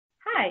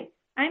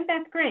I'm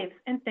Beth Graves,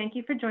 and thank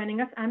you for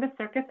joining us on the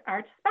Circus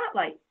Arts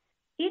Spotlight.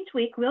 Each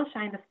week, we'll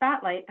shine the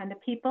spotlight on the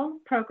people,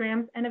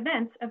 programs, and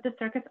events of the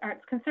Circus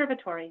Arts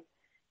Conservatory.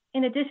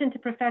 In addition to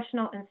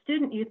professional and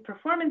student youth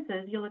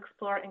performances, you'll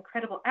explore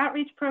incredible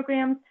outreach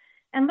programs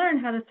and learn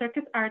how the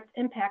circus arts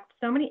impact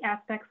so many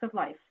aspects of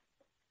life.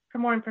 For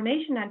more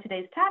information on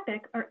today's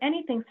topic or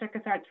anything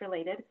circus arts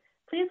related,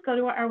 please go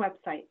to our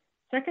website,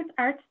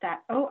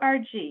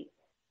 circusarts.org.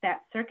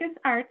 That's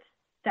circusarts.org.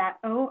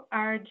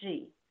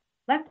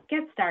 Let's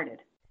get started.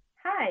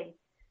 Hi.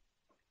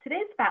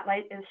 Today's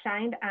spotlight is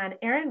shined on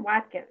Erin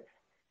Watkins.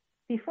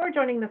 Before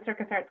joining the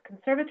Circus Arts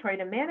Conservatory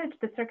to manage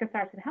the Circus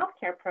Arts and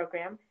Healthcare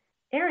program,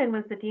 Erin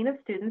was the Dean of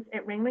Students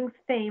at Ringling's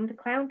famed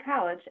Clown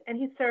College, and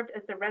he served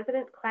as the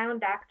resident clown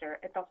doctor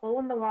at the Hole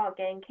in the Wall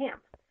Gang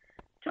Camp.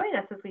 Join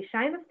us as we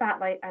shine the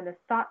spotlight on this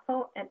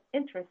thoughtful and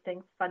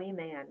interesting funny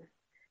man.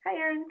 Hi,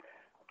 Erin.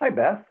 Hi,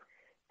 Beth.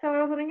 So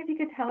I was wondering if you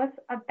could tell us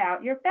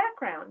about your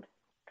background.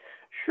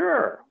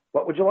 Sure.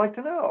 What would you like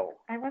to know?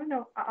 I want to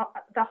know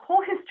the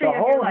whole history of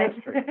your life.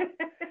 The whole history.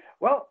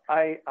 Well,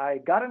 I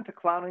got into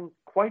clowning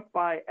quite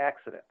by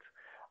accident.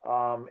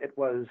 It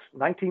was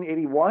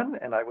 1981,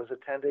 and I was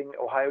attending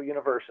Ohio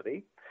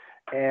University.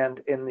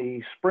 And in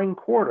the spring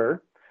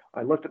quarter,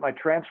 I looked at my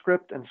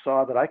transcript and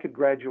saw that I could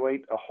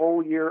graduate a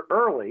whole year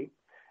early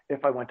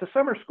if I went to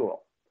summer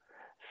school.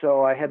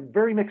 So I had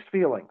very mixed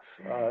feelings.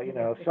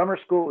 Summer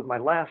school was my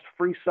last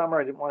free summer.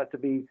 I didn't want it to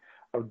be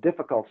a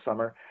difficult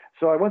summer.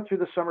 So I went through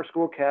the summer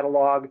school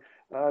catalog.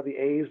 The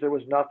A's, there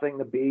was nothing.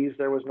 The B's,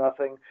 there was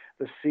nothing.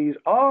 The C's,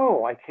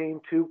 I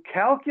came to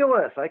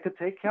calculus. I could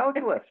take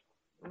calculus.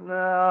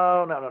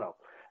 No.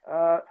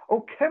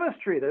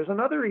 Chemistry, there's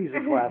another easy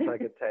class I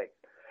could take.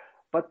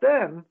 But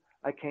then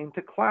I came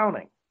to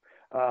clowning.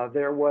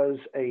 There was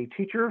a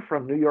teacher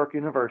from New York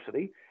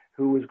University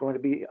who was going to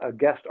be a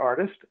guest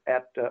artist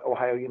at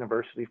Ohio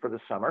University for the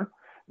summer,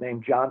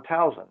 named John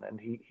Towson, and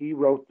he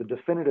wrote the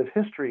definitive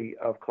history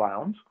of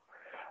clowns,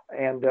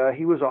 and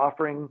he was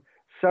offering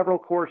several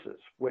courses,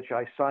 which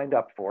I signed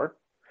up for.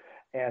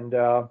 And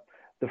the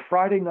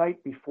Friday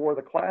night before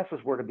the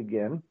classes were to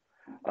begin,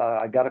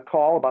 I got a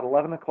call about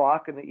 11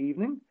 o'clock in the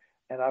evening,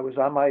 and I was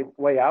on my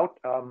way out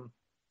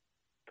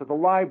to the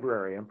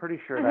library. I'm pretty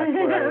sure that's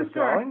where I was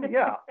going.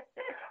 Yeah.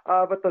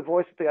 But the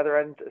voice at the other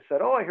end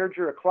said, I heard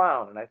you're a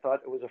clown. And I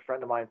thought it was a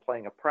friend of mine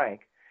playing a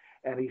prank.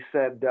 And he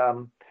said,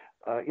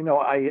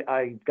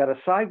 I got a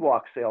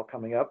sidewalk sale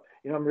coming up.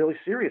 I'm really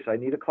serious. I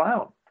need a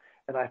clown.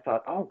 And I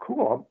thought,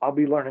 cool. I'll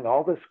be learning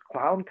all this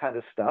clown kind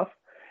of stuff.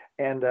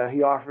 And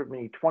he offered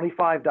me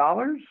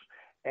 $25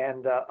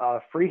 and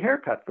a free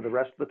haircut for the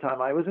rest of the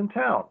time I was in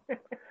town.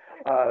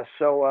 I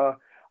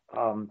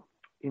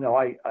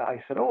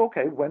said,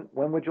 okay,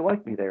 when would you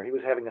like me there? He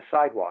was having a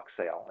sidewalk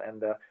sale.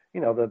 And,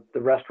 the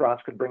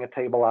restaurants could bring a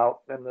table out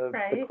and the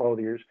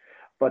clothiers.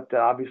 But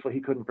obviously he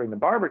couldn't bring the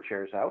barber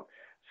chairs out.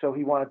 So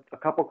he wanted a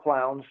couple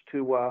clowns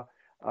to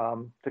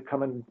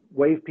come and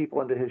wave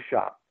people into his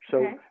shop. So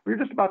we were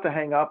just about to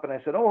hang up, and I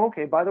said,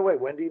 okay, by the way,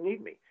 when do you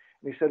need me?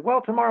 And he said,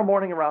 well, tomorrow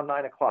morning around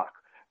 9 o'clock.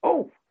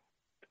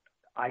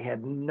 I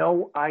had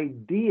no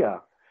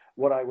idea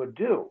what I would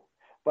do.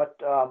 But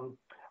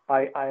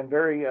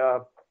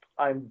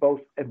I'm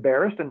both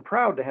embarrassed and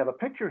proud to have a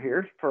picture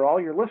here for all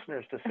your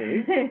listeners to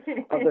see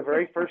of the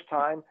very first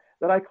time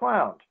that I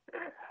clowned.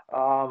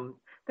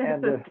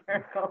 That's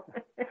hysterical.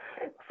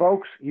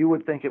 Folks, you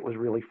would think it was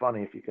really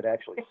funny if you could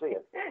actually see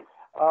it.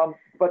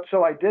 But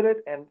so I did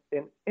it and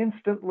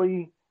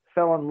instantly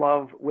fell in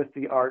love with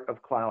the art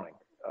of clowning.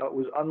 It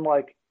was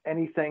unlike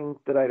anything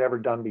that I'd ever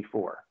done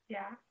before.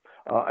 Yeah.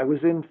 I was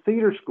in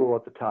theater school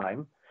at the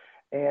time,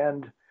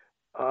 and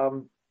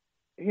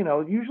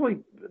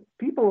usually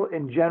people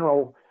in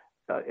general,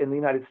 in the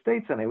United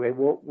States anyway,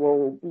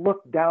 will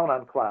look down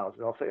on clowns.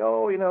 And they'll say,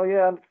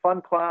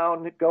 fun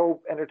clown,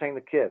 go entertain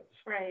the kids.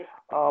 Right.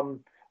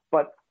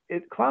 But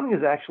clowning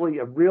is actually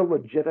a real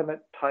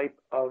legitimate type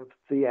of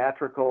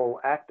theatrical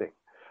acting.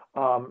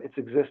 It's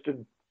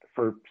existed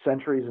for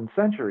centuries and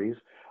centuries.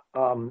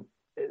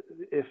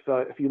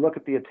 If you look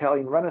at the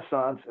Italian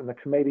Renaissance and the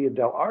Commedia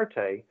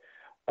dell'arte,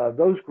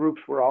 those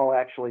groups were all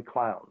actually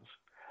clowns.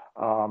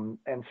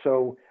 And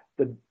so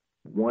the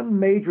one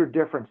major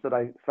difference that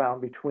I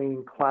found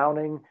between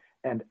clowning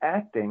and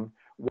acting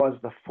was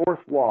the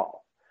fourth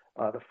wall.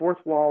 The fourth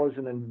wall is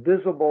an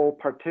invisible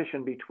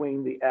partition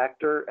between the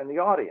actor and the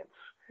audience.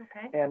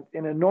 Okay. And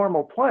in a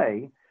normal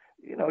play,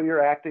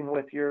 you're acting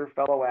with your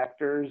fellow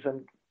actors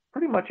and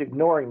pretty much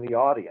ignoring the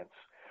audience.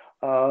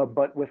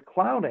 But with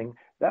clowning,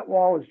 that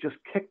wall is just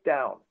kicked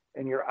down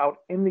and you're out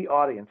in the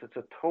audience. It's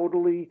a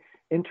totally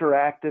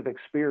interactive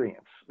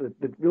experience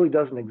that really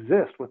doesn't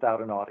exist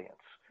without an audience.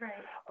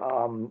 Right.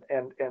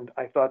 And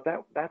I thought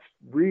that's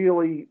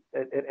really,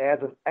 it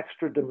adds an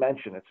extra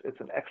dimension. It's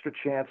an extra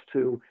chance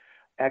to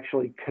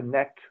actually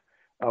connect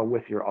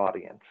with your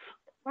audience.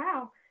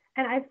 Wow.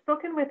 And I've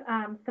spoken with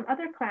some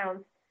other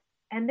clowns,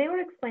 and they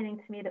were explaining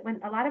to me that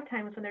a lot of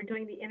times when they're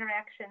doing the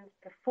interactions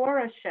before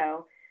a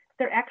show,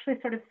 they're actually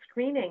sort of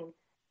screening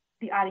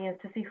the audience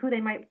to see who they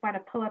might want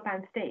to pull up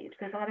on stage?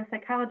 There's a lot of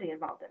psychology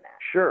involved in that.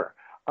 Sure.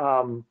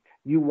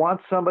 You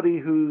want somebody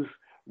who's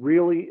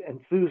really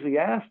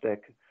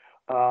enthusiastic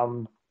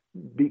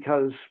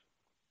because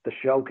the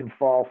show can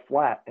fall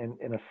flat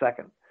in a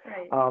second.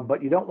 Right.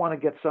 But you don't want to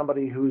get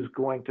somebody who's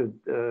going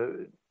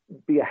to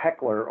be a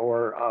heckler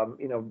or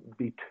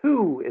be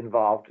too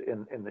involved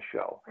in the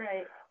show.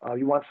 Right.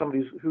 You want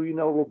somebody who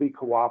will be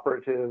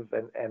cooperative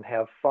and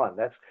have fun.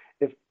 That's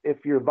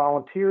if your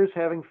volunteer is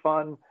having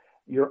fun,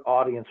 your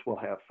audience will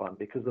have fun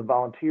because the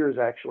volunteer is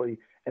actually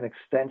an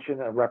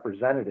extension, a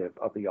representative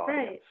of the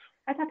audience. Right.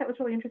 I thought that was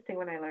really interesting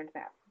when I learned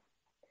that.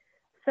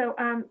 So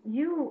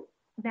you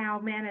now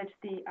manage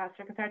the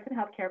Circus Arts and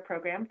Healthcare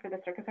program for the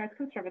Circus Arts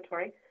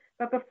Conservatory.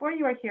 But before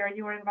you were here,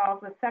 you were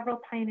involved with several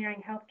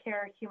pioneering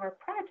healthcare humor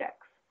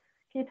projects.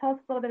 Can you tell us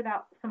a little bit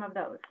about some of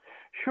those?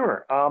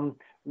 Sure.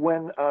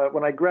 When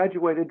I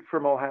graduated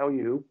from Ohio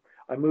U,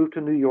 I moved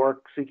to New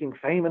York seeking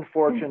fame and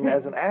fortune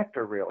as an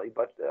actor, really.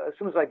 But as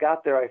soon as I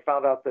got there, I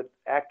found out that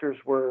actors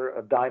were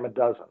a dime a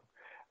dozen.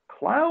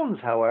 Clowns,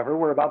 however,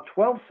 were about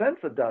 12 cents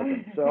a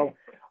dozen. So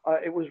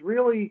it was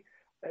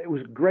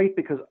great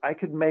because I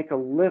could make a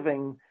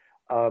living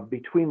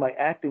between my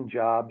acting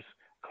jobs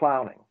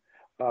clowning.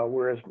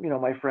 Whereas,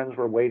 my friends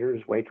were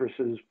waiters,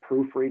 waitresses,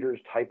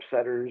 proofreaders,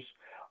 typesetters,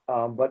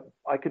 but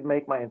I could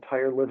make my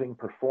entire living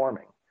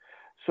performing.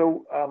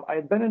 So I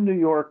had been in New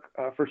York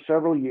for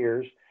several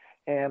years,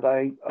 and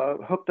I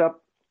hooked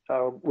up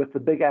with the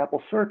Big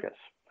Apple Circus.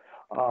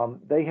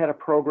 They had a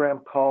program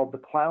called the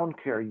Clown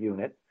Care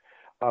Unit,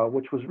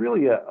 which was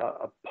really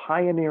a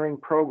pioneering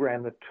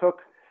program that took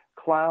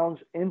clowns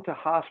into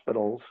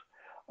hospitals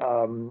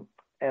and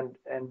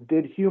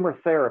did humor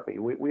therapy.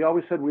 We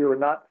always said we were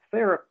not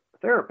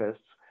therapists,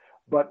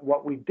 but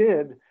what we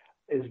did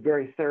is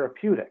very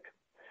therapeutic.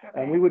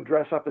 Okay. And we would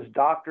dress up as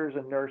doctors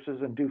and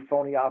nurses and do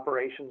phony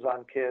operations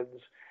on kids.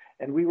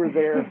 And we were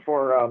there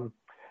for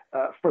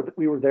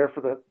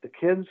the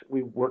kids.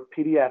 We worked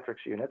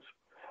pediatrics units,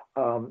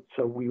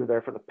 so we were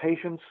there for the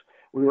patients.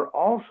 We were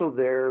also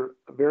there,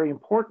 very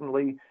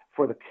importantly,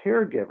 for the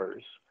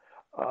caregivers,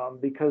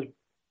 because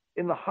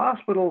in the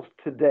hospitals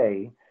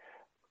today,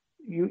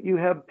 you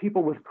have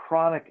people with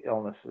chronic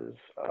illnesses,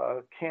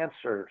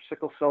 cancer,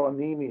 sickle cell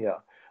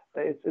anemia.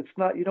 It's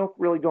not, you don't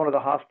really go into the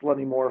hospital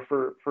anymore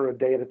for a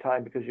day at a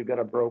time because you've got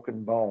a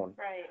broken bone.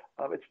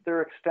 Right.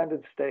 They're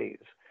extended stays.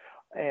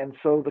 And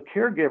so the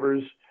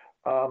caregivers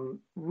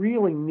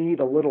really need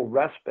a little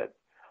respite.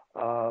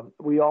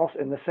 We also,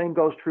 and the same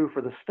goes true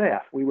for the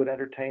staff. We would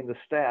entertain the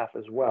staff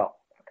as well.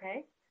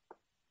 Okay.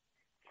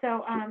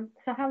 So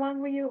how long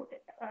were you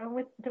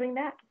with doing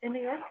that in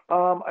New York?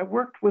 I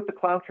worked with the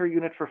Clown Care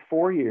Unit for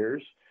 4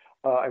 years.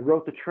 I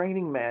wrote the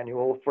training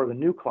manual for the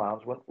new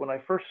clowns. When I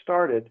first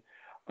started,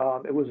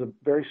 it was a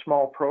very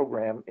small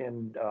program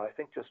in, I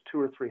think, just 2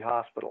 or 3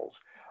 hospitals.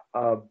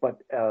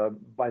 But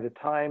by the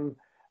time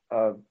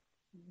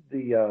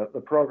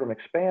the program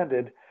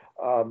expanded,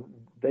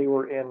 they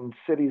were in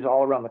cities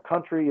all around the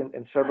country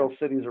and several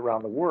cities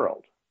around the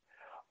world.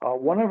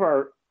 One of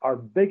our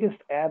biggest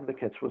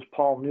advocates was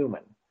Paul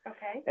Newman.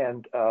 Okay.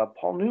 And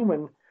Paul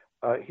Newman,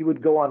 he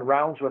would go on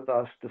rounds with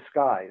us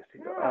disguised.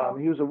 Oh.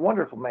 He was a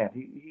wonderful man.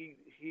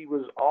 He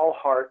was all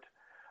heart,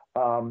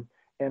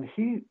 and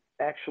he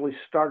actually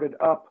started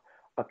up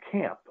a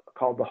camp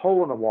called the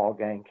Hole in the Wall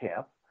Gang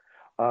Camp,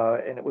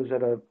 and it was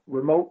at a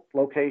remote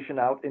location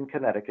out in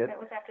Connecticut. That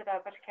was after the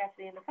Butch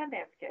Cassidy and the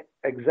Sundance Kid.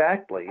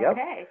 Exactly. Yep.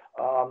 Okay.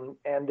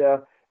 And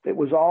it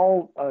was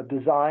all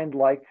designed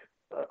like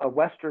a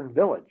Western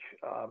village.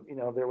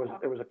 There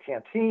was a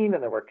canteen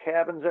and there were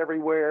cabins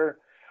everywhere.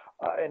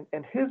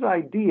 And his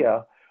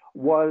idea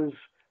was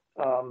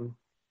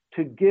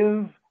to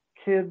give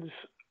kids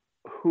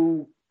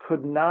who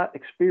could not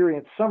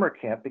experience summer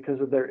camp because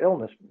of their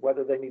illness,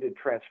 whether they needed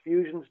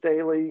transfusions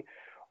daily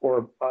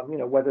or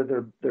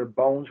whether their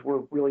bones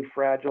were really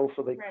fragile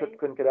so they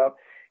couldn't get up.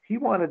 He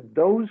wanted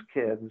those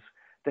kids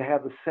to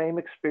have the same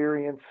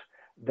experience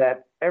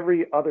that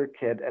every other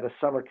kid at a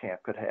summer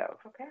camp could have.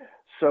 Okay.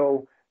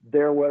 So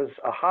there was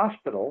a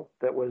hospital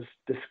that was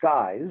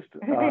disguised,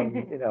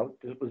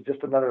 it was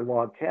just another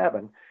log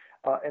cabin.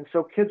 And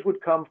so kids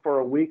would come for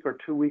a week or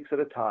 2 weeks at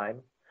a time,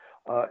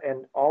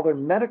 and all their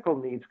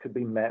medical needs could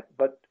be met.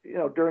 But,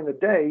 during the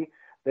day,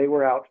 they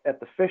were out at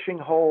the fishing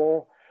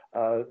hole,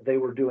 they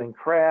were doing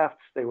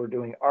crafts, they were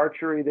doing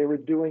archery, they were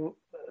doing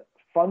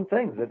fun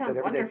things. It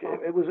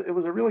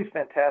was a really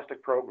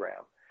fantastic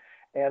program.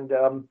 And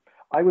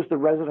I was the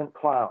resident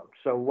clown.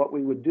 So what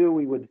we would do,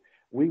 we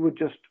would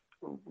just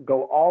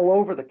go all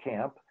over the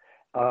camp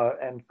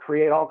and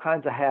create all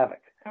kinds of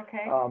havoc.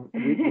 Okay.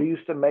 We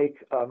used to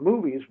make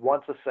movies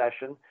once a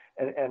session,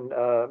 and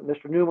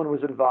Mr. Newman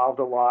was involved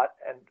a lot,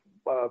 and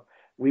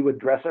we would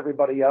dress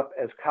everybody up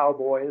as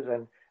cowboys,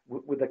 and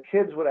the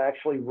kids would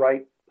actually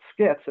write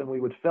skits, and we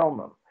would film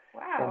them.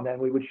 Wow. And then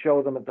we would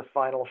show them at the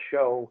final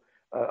show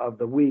of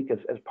the week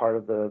as part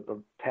of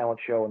the talent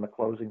show and the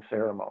closing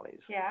ceremonies.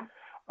 Yeah.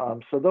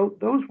 So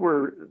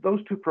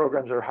those 2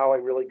 programs are how I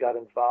really got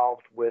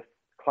involved with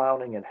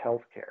clowning and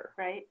healthcare.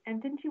 Right. And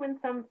didn't you win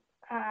some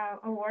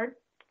award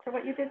for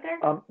what you did there?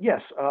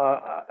 Yes.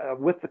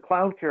 With the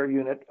Clown Care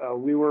Unit,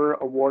 we were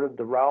awarded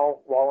the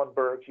Raoul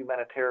Wallenberg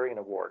Humanitarian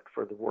Award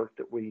for the work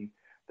that we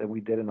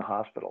did in the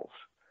hospitals.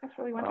 That's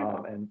really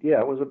wonderful. And yeah,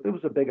 it was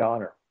a big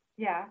honor.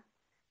 Yeah.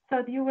 So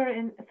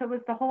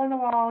was the Hole in the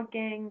Wall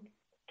gang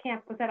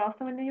camp, was that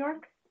also in New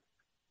York?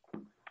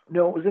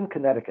 No, it was in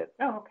Connecticut.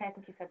 Oh, okay. I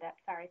think you said that.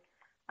 Sorry.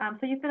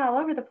 So you've been all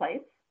over the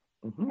place,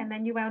 and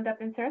then you wound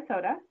up in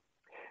Sarasota.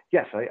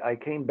 Yes, I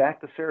came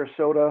back to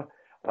Sarasota.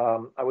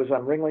 I was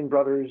on Ringling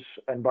Brothers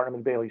and Barnum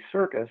and Bailey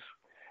Circus,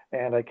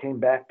 and I came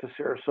back to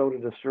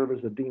Sarasota to serve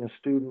as the Dean of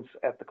Students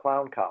at the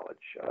Clown College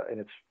in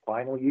its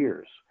final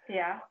years.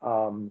 Yeah.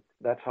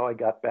 That's how I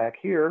got back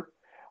here.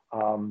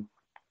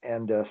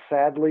 And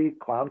sadly,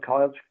 Clown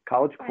College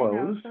closed. I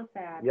know, so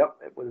sad. Yep,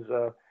 it was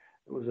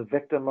a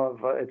victim of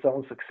its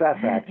own success,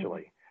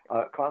 actually.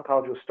 Clown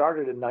College was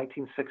started in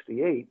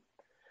 1968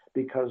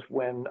 because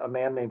when a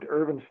man named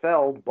Irvin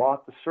Feld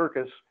bought the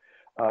circus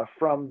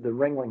from the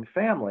Ringling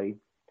family,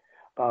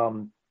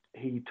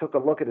 he took a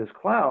look at his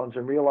clowns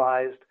and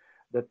realized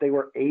that they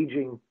were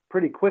aging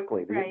pretty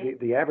quickly.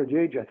 The average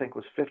age, I think,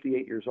 was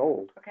 58 years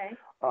old. Okay.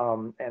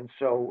 And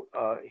so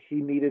he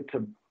needed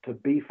to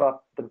beef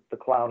up the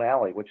Clown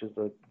Alley, which is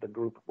the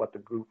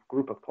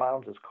group of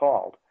clowns is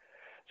called.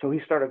 So he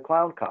started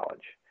Clown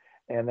College,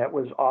 and that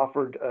was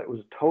offered. It was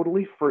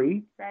totally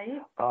free.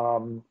 Right.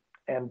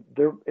 And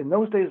in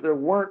those days there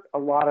weren't a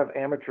lot of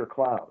amateur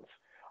clowns,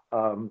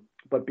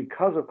 but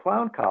because of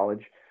Clown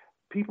College,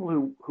 people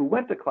who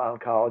went to Clown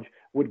College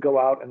would go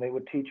out and they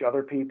would teach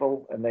other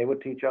people, and they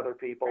would teach other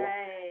people.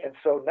 Right. And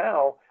so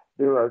now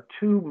there are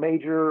two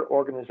major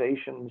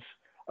organizations,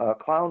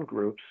 clown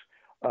groups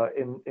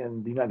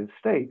in the United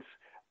States,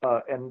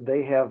 and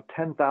they have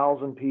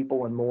 10,000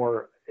 people and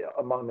more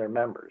among their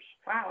members.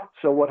 Wow.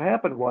 So what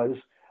happened was,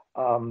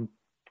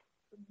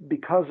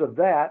 because of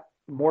that,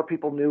 more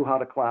people knew how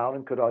to clown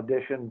and could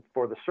audition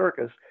for the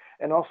circus.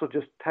 And also,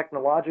 just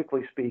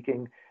technologically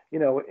speaking, in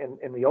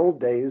the old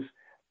days,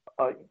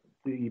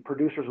 the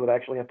producers would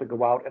actually have to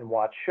go out and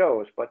watch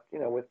shows. But,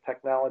 with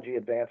technology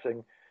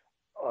advancing,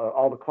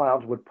 all the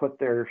clowns would put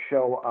their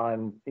show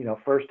on,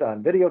 first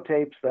on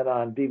videotapes, then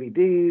on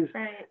DVDs,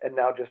 right, and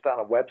now just on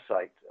a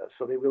website.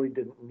 So they really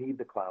didn't need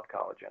the Clown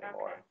College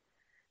anymore. Okay.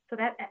 So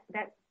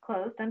that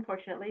closed,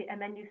 unfortunately, and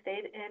then you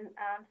stayed in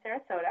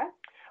Sarasota.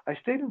 I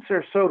stayed in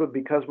Sarasota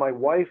because my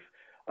wife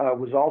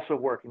was also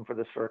working for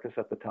the circus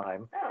at the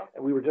time. Oh.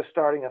 And we were just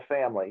starting a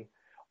family.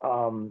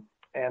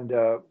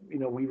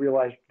 We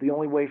realized the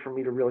only way for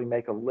me to really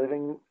make a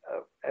living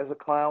as a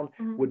clown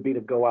would be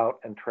to go out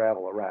and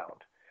travel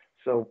around.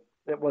 So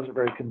it wasn't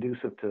very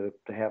conducive to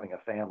having a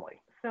family.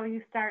 So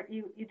you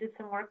did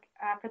some work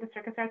for the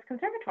Circus Arts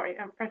Conservatory,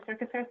 for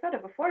Circus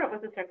Sarasota, before it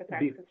was the Circus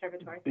Arts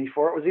Conservatory.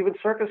 Before it was even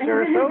Circus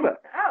Sarasota.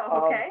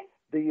 Oh, okay.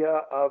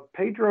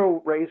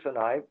 Pedro Reyes and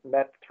I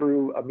met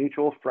through a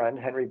mutual friend,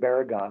 Henry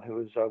Barragan, who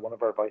is one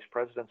of our vice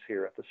presidents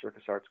here at the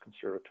Circus Arts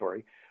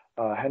Conservatory.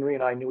 Henry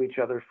and I knew each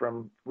other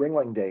from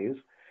Ringling days,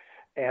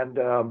 and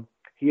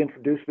he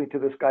introduced me to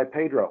this guy,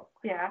 Pedro.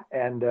 Yeah.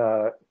 And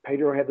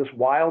Pedro had this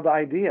wild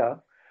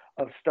idea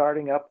of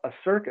starting up a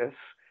circus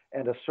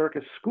and a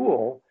circus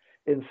school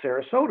in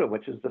Sarasota,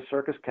 which is the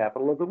circus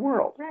capital of the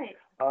world. Right.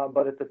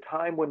 But at the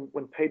time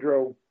when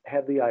Pedro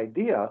had the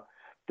idea,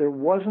 there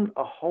wasn't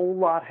a whole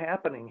lot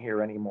happening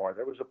here anymore.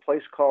 There was a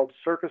place called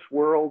Circus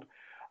World,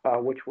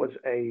 which was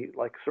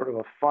sort of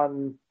a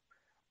fun,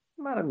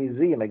 not a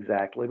museum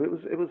exactly, but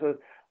it was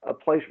a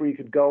place where you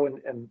could go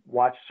and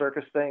watch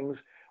circus things.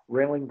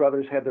 Ringling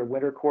Brothers had their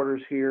winter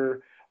quarters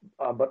here,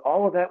 but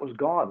all of that was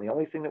gone. The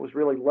only thing that was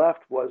really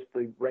left was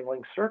the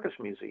Ringling Circus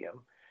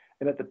Museum.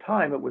 And at the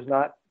time, it was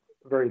not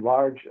very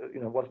large.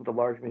 It wasn't the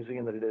large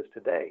museum that it is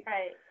today.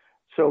 Right.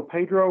 So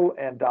Pedro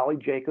and Dolly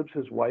Jacobs,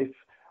 his wife,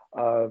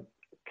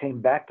 came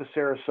back to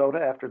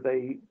Sarasota after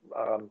they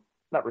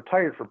not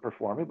retired from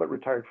performing, but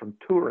retired from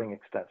touring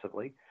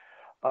extensively.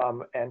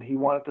 And he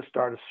wanted to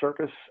start a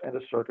circus and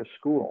a circus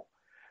school.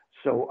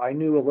 So I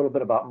knew a little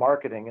bit about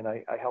marketing, and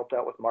I helped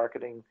out with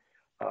marketing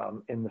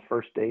in the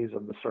first days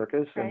of the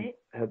circus. Right.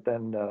 And have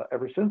been,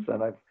 ever since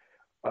then,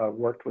 I've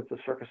worked with the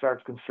Circus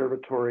Arts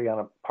Conservatory on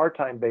a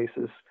part-time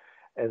basis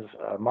as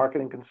a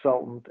marketing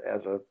consultant,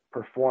 as a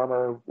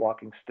performer,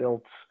 walking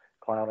stilts,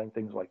 clowning,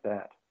 things like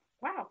that.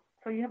 Wow.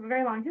 So you have a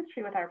very long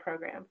history with our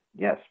program.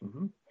 Yes.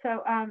 Mm-hmm.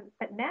 So,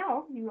 but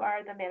now you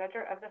are the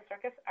manager of the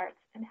Circus Arts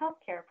and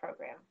Healthcare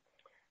program.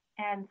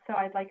 And so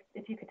I'd like,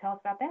 if you could tell us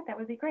about that, that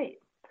would be great.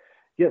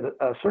 Yeah,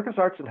 the Circus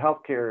Arts and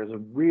Healthcare is a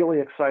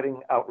really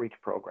exciting outreach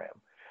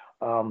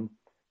program.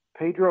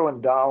 Pedro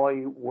and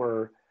Dolly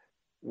were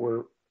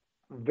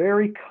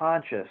very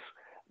conscious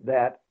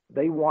that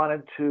they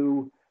wanted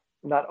to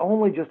not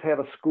only just have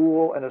a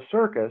school and a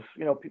circus,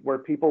 where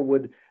people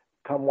would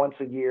come once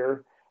a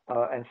year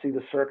and see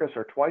the circus,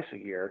 or twice a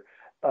year.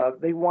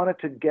 They wanted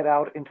to get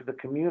out into the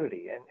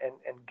community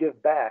and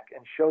give back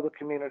and show the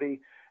community,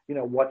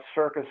 what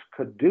circus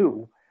could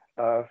do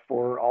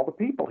for all the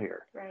people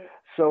here. Right.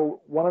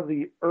 So one of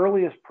the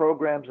earliest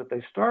programs that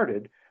they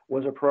started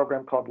was a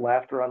program called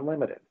Laughter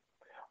Unlimited.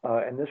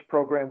 And this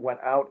program went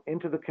out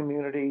into the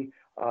community,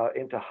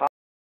 into